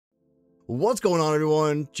What's going on,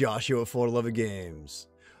 everyone? Joshua for Love Games.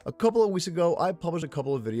 A couple of weeks ago, I published a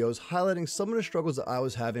couple of videos highlighting some of the struggles that I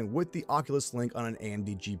was having with the Oculus Link on an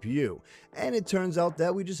AMD GPU, and it turns out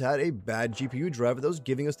that we just had a bad GPU driver that was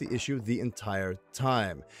giving us the issue the entire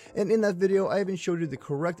time. And in that video, I even showed you the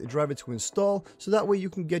correct driver to install, so that way you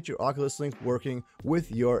can get your Oculus Link working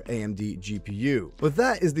with your AMD GPU. But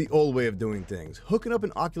that is the old way of doing things. Hooking up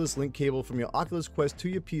an Oculus Link cable from your Oculus Quest to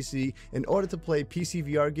your PC in order to play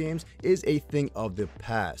PCVR games is a thing of the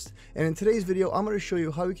past. And in today's video, I'm going to show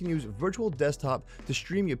you how you can use virtual desktop to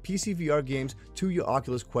stream your PCVR games to your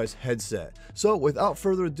Oculus Quest headset. So without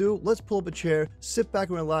further ado, let's pull up a chair, sit back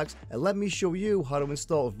and relax, and let me show you how to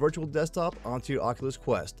install virtual desktop onto your Oculus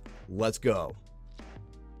Quest. Let's go.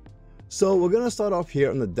 So we're going to start off here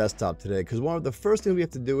on the desktop today, because one of the first things we have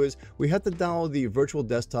to do is we have to download the virtual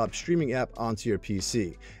desktop streaming app onto your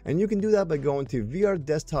PC. And you can do that by going to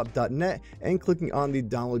vrdesktop.net and clicking on the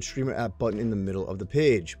download streamer app button in the middle of the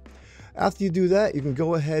page. After you do that, you can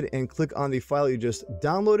go ahead and click on the file you just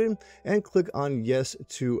downloaded and click on yes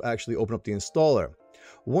to actually open up the installer.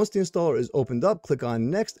 Once the installer is opened up, click on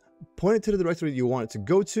next, point it to the directory you want it to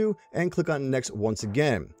go to, and click on next once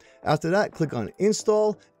again. After that, click on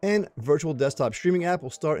install, and virtual desktop streaming app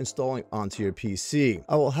will start installing onto your PC.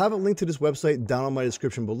 I will have a link to this website down in my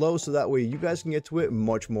description below, so that way you guys can get to it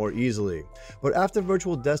much more easily. But after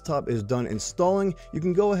virtual desktop is done installing, you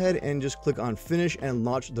can go ahead and just click on finish and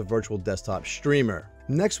launch the virtual desktop streamer.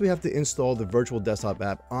 Next, we have to install the virtual desktop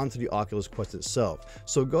app onto the Oculus Quest itself.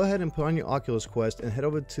 So go ahead and put on your Oculus Quest and head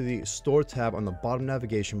over to the store tab on the bottom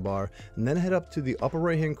navigation bar, and then head up to the upper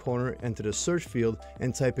right hand corner and to the search field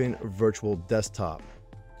and type in virtual desktop.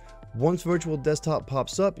 Once virtual desktop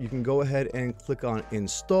pops up, you can go ahead and click on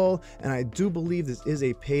install, and I do believe this is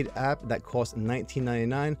a paid app that costs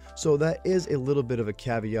 $19.99, so that is a little bit of a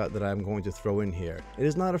caveat that I'm going to throw in here. It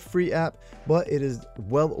is not a free app, but it is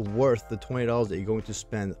well worth the $20 that you're going to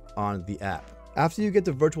spend on the app. After you get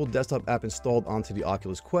the virtual desktop app installed onto the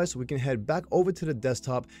Oculus Quest, we can head back over to the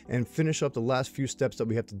desktop and finish up the last few steps that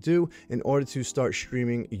we have to do in order to start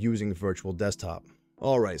streaming using virtual desktop.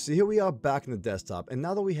 Alright, so here we are back in the desktop, and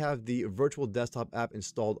now that we have the virtual desktop app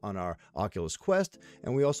installed on our Oculus Quest,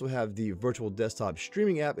 and we also have the virtual desktop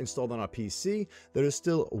streaming app installed on our PC, there is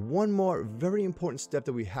still one more very important step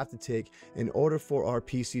that we have to take in order for our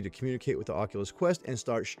PC to communicate with the Oculus Quest and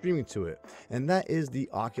start streaming to it, and that is the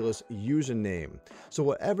Oculus username. So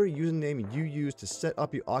whatever username you use to set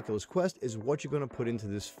up your Oculus Quest is what you're going to put into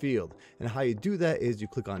this field, and how you do that is you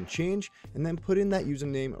click on change and then put in that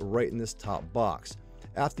username right in this top box.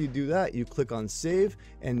 After you do that, you click on save,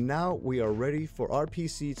 and now we are ready for our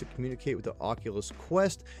PC to communicate with the Oculus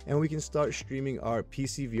Quest, and we can start streaming our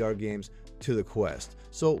PCVR games to the Quest.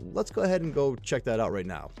 So let's go ahead and go check that out right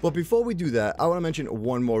now. But before we do that, I want to mention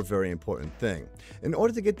one more very important thing. In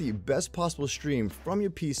order to get the best possible stream from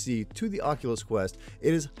your PC to the Oculus Quest,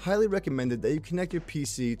 it is highly recommended that you connect your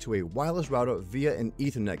PC to a wireless router via an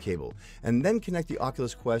Ethernet cable, and then connect the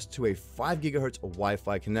Oculus Quest to a 5 GHz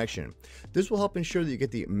Wi-Fi connection. This will help ensure that you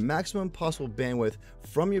get the maximum possible bandwidth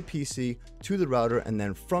from your PC to the router, and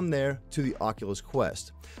then from there to the Oculus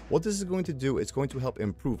Quest. What this is going to do, it's going to help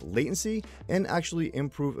improve latency and actually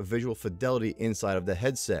improve visual fidelity inside of the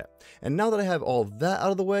headset. And now that I have all that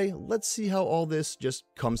out of the way, let's see how all this just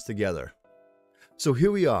comes together. So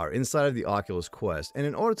here we are inside of the Oculus Quest, and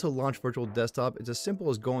in order to launch virtual desktop, it's as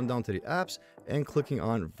simple as going down to the apps and clicking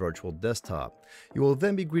on virtual desktop. You will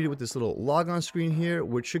then be greeted with this little logon screen here,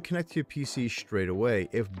 which should connect to your PC straight away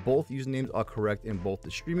if both usernames are correct in both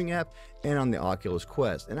the streaming app and on the Oculus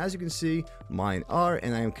Quest. And as you can see, mine are,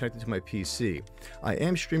 and I am connected to my PC. I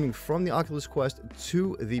am streaming from the Oculus Quest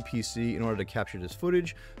to the PC in order to capture this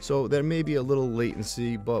footage, so there may be a little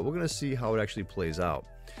latency, but we're going to see how it actually plays out.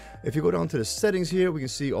 If you go down to the settings here, we can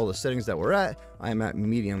see all the settings that we're at. I am at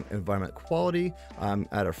medium environment quality. I'm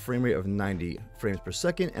at a frame rate of 90 frames per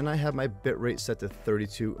second, and I have my bitrate set to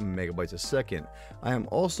 32 megabytes a second. I am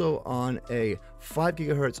also on a 5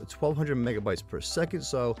 gigahertz 1200 megabytes per second,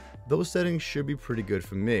 so those settings should be pretty good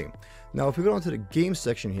for me. Now, if we go down to the game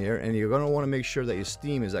section here, and you're going to want to make sure that your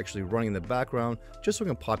Steam is actually running in the background, just so we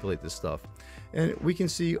can populate this stuff. And we can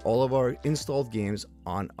see all of our installed games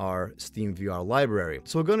on our Steam VR library.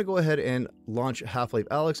 So we're going to go ahead and launch Half-Life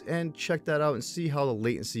Alyx and check that out and see how the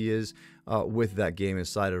latency is with that game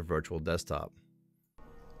inside of virtual desktop.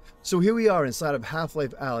 So here we are inside of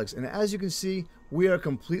Half-Life Alyx, and as you can see, we are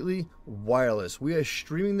completely wireless. We are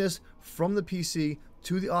streaming this from the PC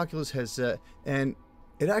to the Oculus headset, and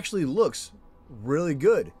it actually looks really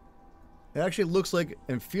good. It actually looks like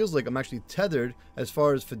and feels like I'm actually tethered as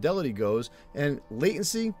far as fidelity goes, and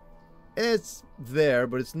latency, It's there,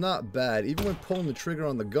 but it's not bad. Even when pulling the trigger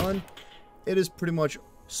on the gun, it is pretty much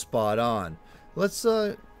spot on. Let's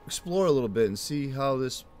explore a little bit and see how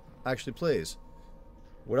this actually plays.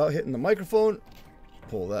 Without hitting the microphone,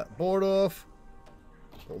 pull that board off,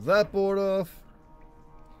 pull that board off,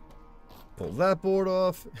 pull that board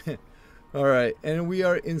off. Alright, and we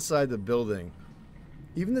are inside the building.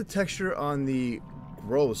 Even the texture on the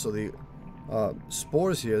growth, so the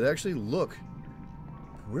spores here, they actually look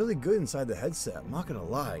really good inside the headset, I'm not gonna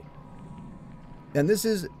lie. And this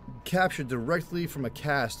is captured directly from a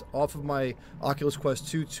cast off of my Oculus Quest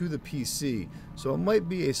 2 to the PC, so it might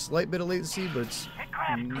be a slight bit of latency, but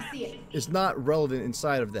it's not relevant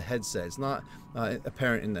inside of the headset. It's not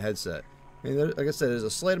apparent in the headset. And like I said, there's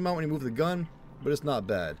a slight amount when you move the gun, but it's not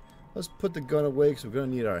bad. Let's put the gun away because we're going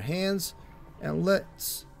to need our hands, and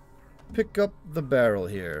let's pick up the barrel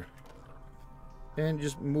here and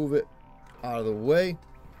just move it out of the way.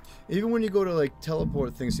 Even when you go to like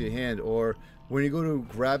teleport things to your hand, or when you go to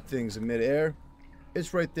grab things in midair,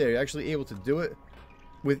 it's right there. You're actually able to do it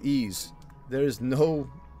with ease. There's no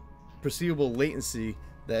perceivable latency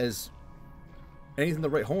that is anything to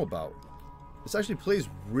write home about. This actually plays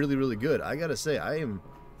really, really good. I gotta say, I am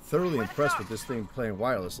thoroughly impressed with this thing playing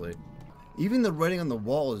wirelessly. Even the writing on the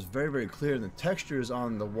wall is very, very clear, and the textures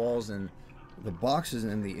on the walls and the boxes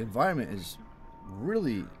and the environment is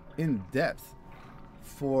really in depth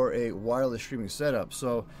for a wireless streaming setup.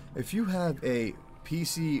 So if you have a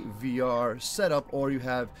PCVR setup, or you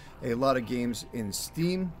have a lot of games in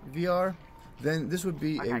Steam VR, then this would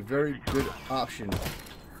be a very good option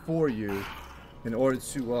for you in order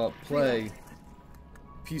to play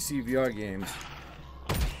PCVR games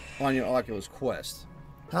on your Oculus Quest.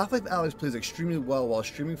 Half-Life Alyx plays extremely well while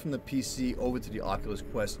streaming from the PC over to the Oculus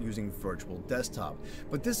Quest using virtual desktop,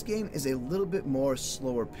 but this game is a little bit more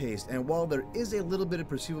slower paced, and while there is a little bit of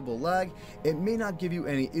perceivable lag, it may not give you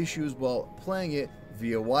any issues while playing it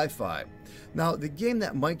via Wi-Fi. Now, the game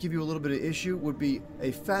that might give you a little bit of issue would be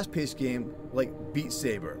a fast-paced game like Beat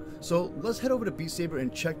Saber. So let's head over to Beat Saber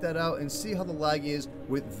and check that out and see how the lag is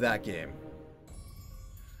with that game.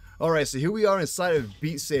 Alright, so here we are inside of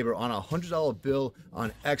Beat Saber on a $100 bill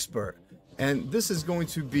on Expert. And this is going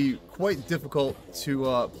to be quite difficult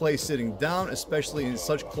to play sitting down, especially in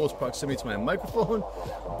such close proximity to my microphone.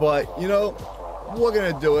 But, you know, we're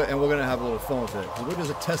going to do it, and we're going to have a little fun with it. We're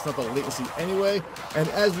just testing out the latency anyway. And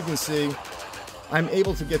as you can see, I'm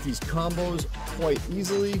able to get these combos quite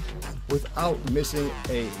easily without missing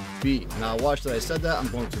a beat. Now, watch that I said that. I'm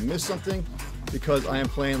going to miss something because I am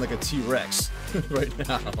playing like a T-Rex right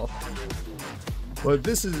now. But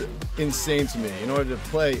this is insane to me. In order to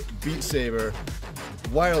play Beat Saber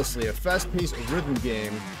wirelessly, a fast-paced rhythm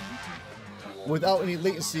game without any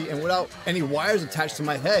latency and without any wires attached to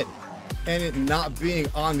my head, and it not being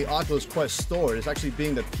on the Oculus Quest store, it's actually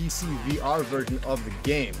being the PCVR version of the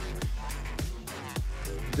game.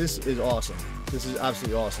 This is awesome. This is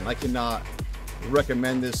absolutely awesome. I cannot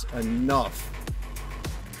recommend this enough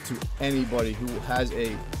to anybody who has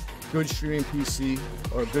a good streaming PC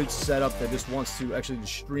or a good setup that just wants to actually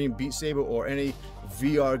stream Beat Saber or any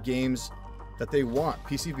VR games that they want,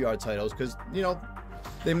 PC VR titles, because, you know,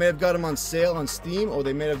 they may have got them on sale on Steam, or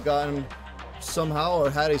they may have gotten them somehow, or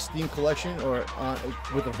had a Steam collection, or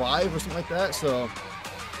with a Vive or something like that. So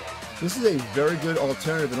this is a very good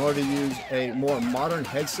alternative in order to use a more modern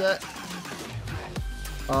headset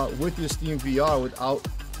with your Steam VR without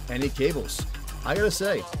any cables. I gotta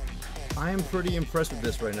say, I am pretty impressed with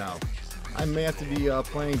this right now. I may have to be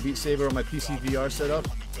playing Beat Saber on my PC VR setup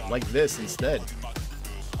like this instead.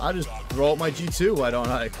 I just throw out my G2, why don't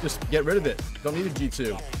I? Just get rid of it. Don't need a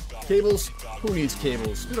G2. Cables? Who needs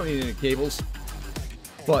cables? We don't need any cables.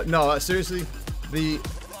 But no, seriously, the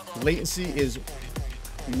latency is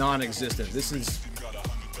non-existent. This is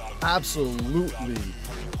absolutely,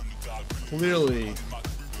 clearly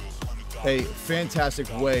a fantastic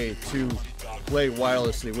way to play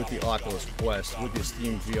wirelessly with the Oculus Quest with your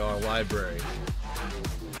Steam VR library.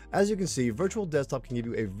 As you can see, virtual desktop can give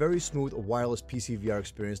you a very smooth wireless PC VR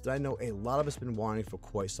experience that I know a lot of us have been wanting for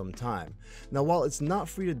quite some time. Now, while it's not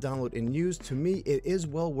free to download and use, to me it is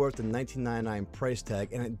well worth the $19.99 price tag,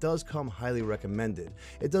 and it does come highly recommended.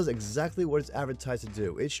 It does exactly what it's advertised to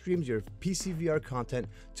do. It streams your PC VR content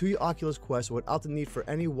to your Oculus Quest without the need for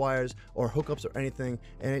any wires or hookups or anything,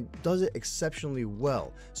 and it does it exceptionally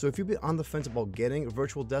well. So if you've been on the fence about getting a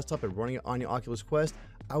virtual desktop and running it on your Oculus Quest,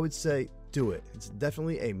 I would say do it. It's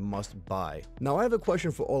definitely a must buy. Now, I have a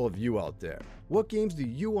question for all of you out there. What games do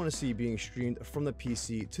you want to see being streamed from the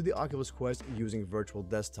PC to the Oculus Quest using virtual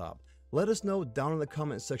desktop? Let us know down in the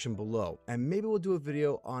comment section below, and maybe we'll do a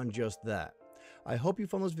video on just that. I hope you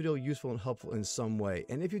found this video useful and helpful in some way,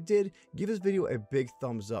 and if you did, give this video a big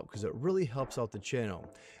thumbs up because it really helps out the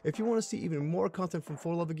channel. If you want to see even more content from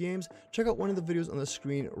For Love of Games, check out one of the videos on the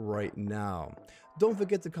screen right now. Don't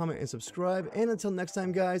forget to comment and subscribe, and until next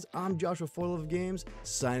time guys, I'm Joshua For Love of Games,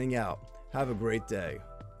 signing out. Have a great day.